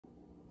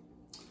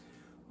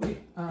Okay,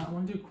 I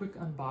want to do a quick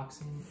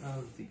unboxing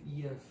of the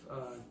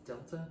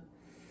EFDelta.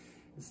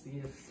 This is the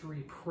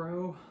EF3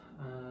 Pro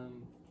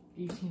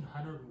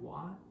 1800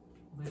 watt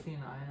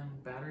lithium-ion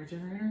battery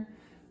generator.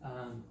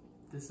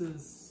 This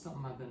is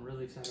something I've been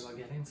really excited about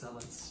getting, so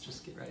let's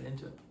just get right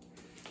into it.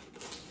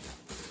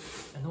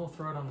 And then we'll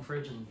throw it on the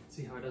fridge and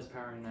see how it does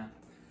powering that.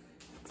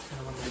 It's kind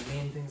of one of the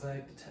main things I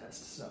like to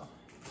test, so.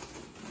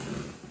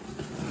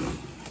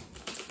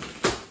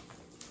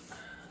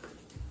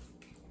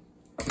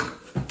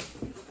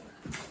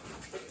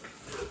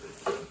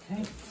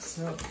 Okay,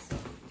 so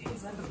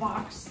inside the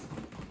box,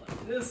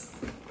 like this.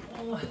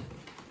 Oh, it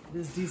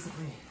is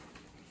decently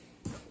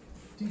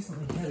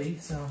heavy,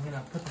 so I'm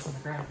gonna put this on the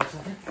ground for a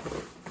second.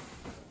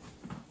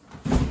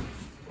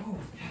 Oh,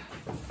 yeah.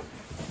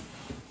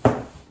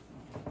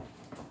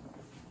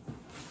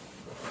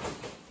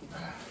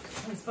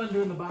 It's fun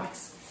doing the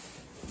box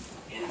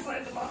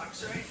inside the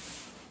box, right?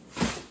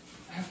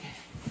 Okay.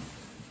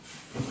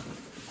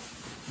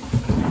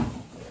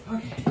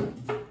 Okay.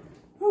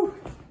 Whew.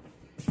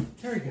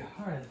 There we go.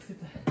 All right, let's get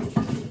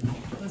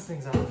those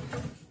things out.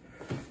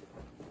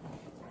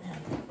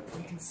 And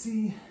you can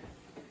see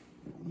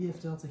the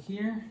EFDelta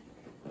here.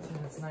 So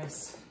it's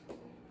nice.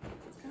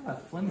 It's kind of a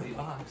flimsy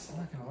box, I'm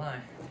not gonna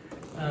lie.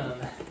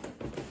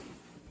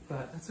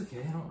 But that's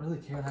okay. I don't really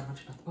care that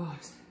much about the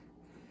box.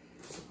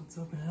 Let's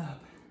open it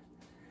up.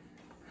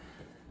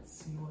 Let's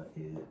see what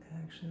it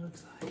actually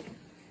looks like.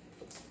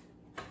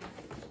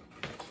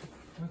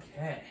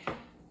 Okay.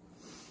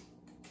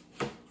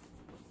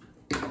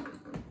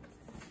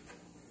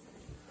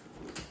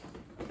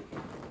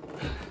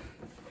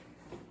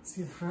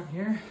 See the front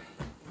here.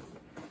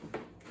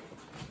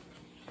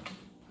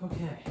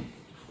 Okay.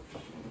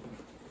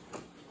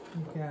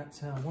 We've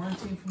got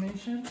warranty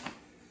information,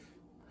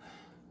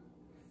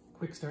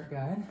 quick start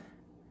guide,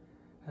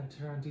 how to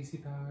turn on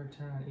DC power,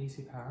 turn on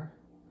AC power.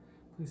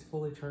 Please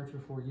fully charge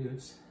before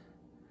use.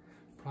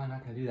 Probably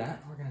not going to do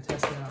that. We're going to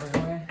test it out right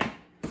away.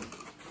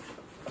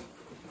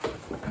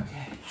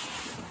 Okay.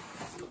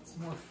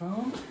 Some more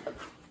foam.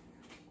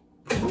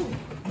 Ooh,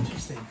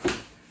 interesting.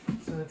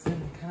 So it's in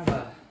kind of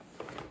a,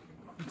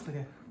 looks like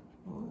a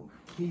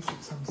case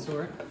of some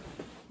sort.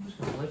 I'm just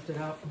going to lift it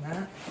out from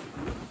that.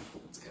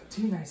 It's got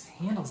two nice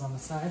handles on the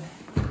side.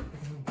 I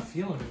can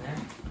feel them in there.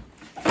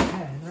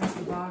 Okay, and the rest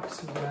of the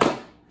box, we've got a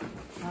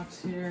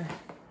box here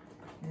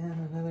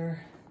and another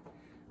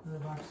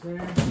box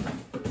there. And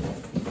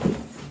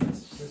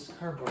it's just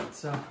cardboard.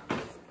 So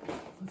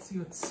let's see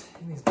what's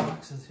in these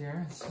boxes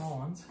here, the small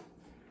ones.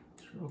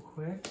 Just real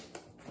quick.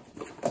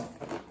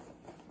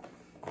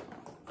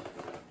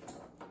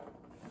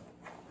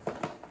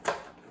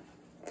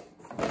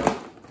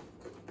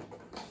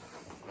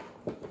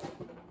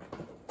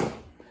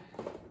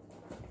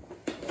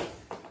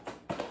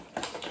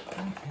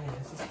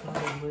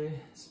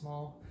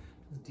 Small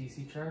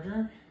DC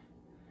charger.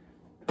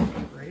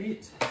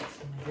 Great. So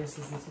my guess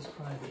is this is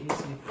probably the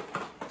AC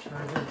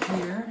charger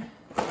here.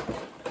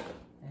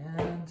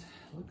 And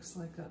looks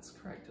like that's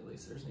correct. At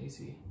least there's an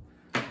AC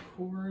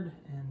cord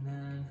and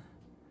then,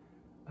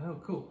 oh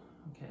cool.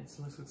 Okay,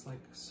 so this looks like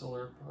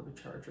solar probably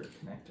charger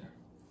connector.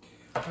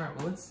 All right,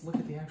 well let's look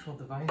at the actual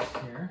device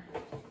here.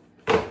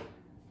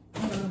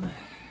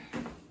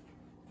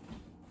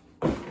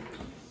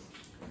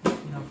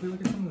 If we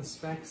look at some of the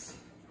specs,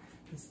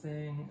 this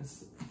thing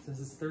is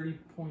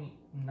 30.9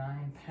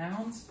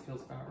 pounds,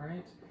 feels about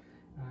right.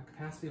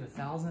 Capacity of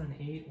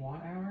 1,008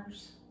 watt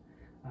hours.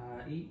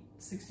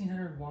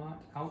 1,600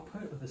 watt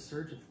output with a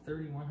surge of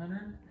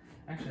 3,100.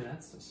 Actually,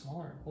 that's a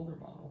smaller, older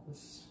model.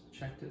 This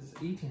checked as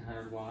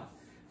 1,800 watt,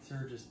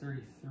 surge is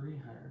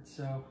 3,300.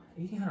 So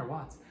 1,800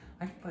 watts.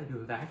 I could probably do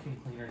a vacuum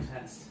cleaner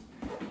test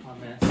on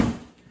this.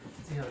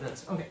 Let's see how it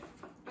does. Okay.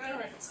 All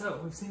right. So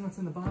we've seen what's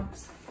in the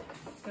box.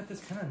 It's got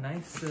this kind of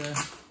nice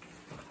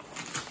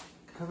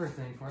cover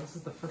thing for it. This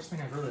is the first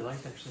thing I've really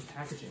liked, actually,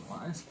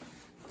 packaging-wise.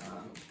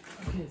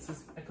 Okay, it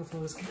says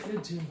EcoFlow is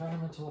committed to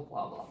environmental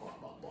blah, blah, blah,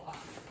 blah, blah.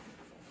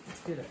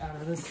 Let's get it out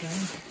of this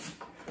thing.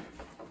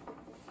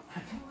 I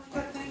kind of like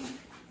that thing.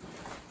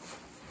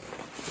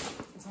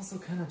 It's also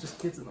kind of just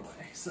gets in the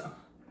way, so.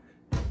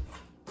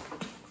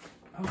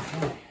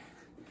 Okay.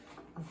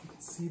 If you can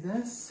see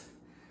this,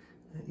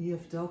 the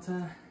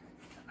EFDelta.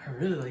 I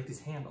really like these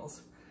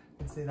handles.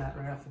 I can say that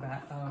right off the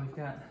bat. We've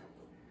got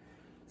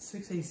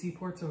 6 AC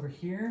ports over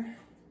here.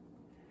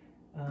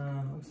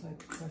 Looks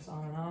like press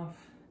on and off.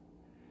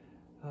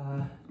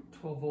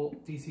 12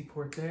 volt DC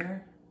port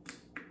there.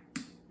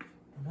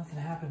 Nothing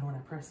happened when I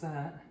pressed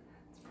that.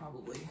 It's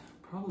probably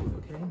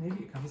okay.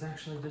 Maybe it comes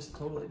actually just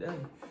totally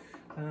dead.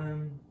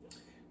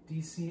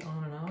 DC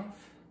on and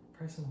off.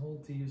 Press and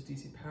hold to use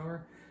DC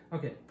power.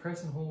 Okay,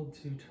 press and hold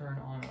to turn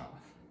on and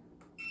off.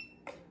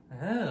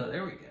 Oh,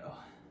 there we go.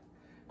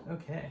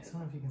 Okay, so I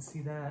don't know if you can see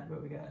that,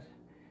 but we got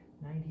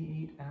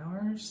 98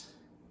 hours.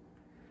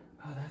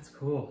 Oh, that's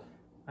cool.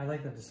 I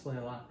like that display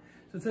a lot.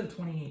 So it's at a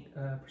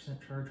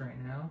 28% charge right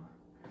now.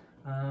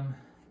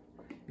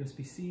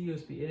 USB-C,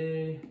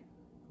 USB-A, a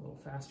little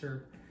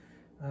faster.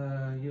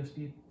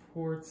 USB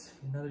ports,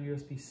 another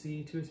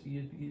USB-C, two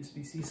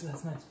USB-C, so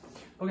that's nice.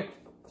 Okay,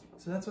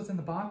 so that's what's in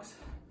the box.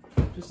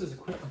 Just as a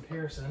quick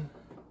comparison,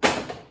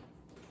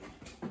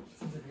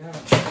 since I got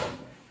it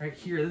right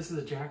here, this is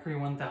a Jackery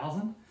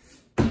 1000.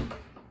 Kind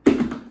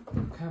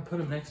of put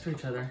them next to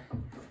each other.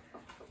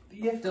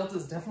 The EFDelta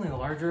is definitely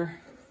larger,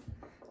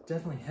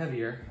 definitely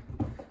heavier,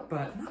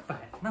 but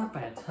not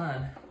by a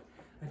ton.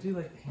 I do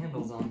like the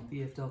handles on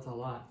the EFDelta a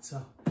lot.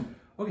 So,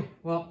 okay,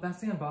 well,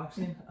 that's the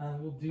unboxing.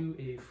 We'll do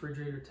a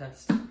refrigerator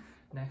test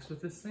next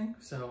with this thing,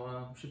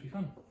 so should be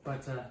fun.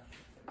 But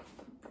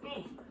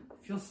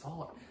feels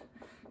solid,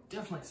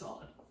 definitely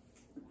solid.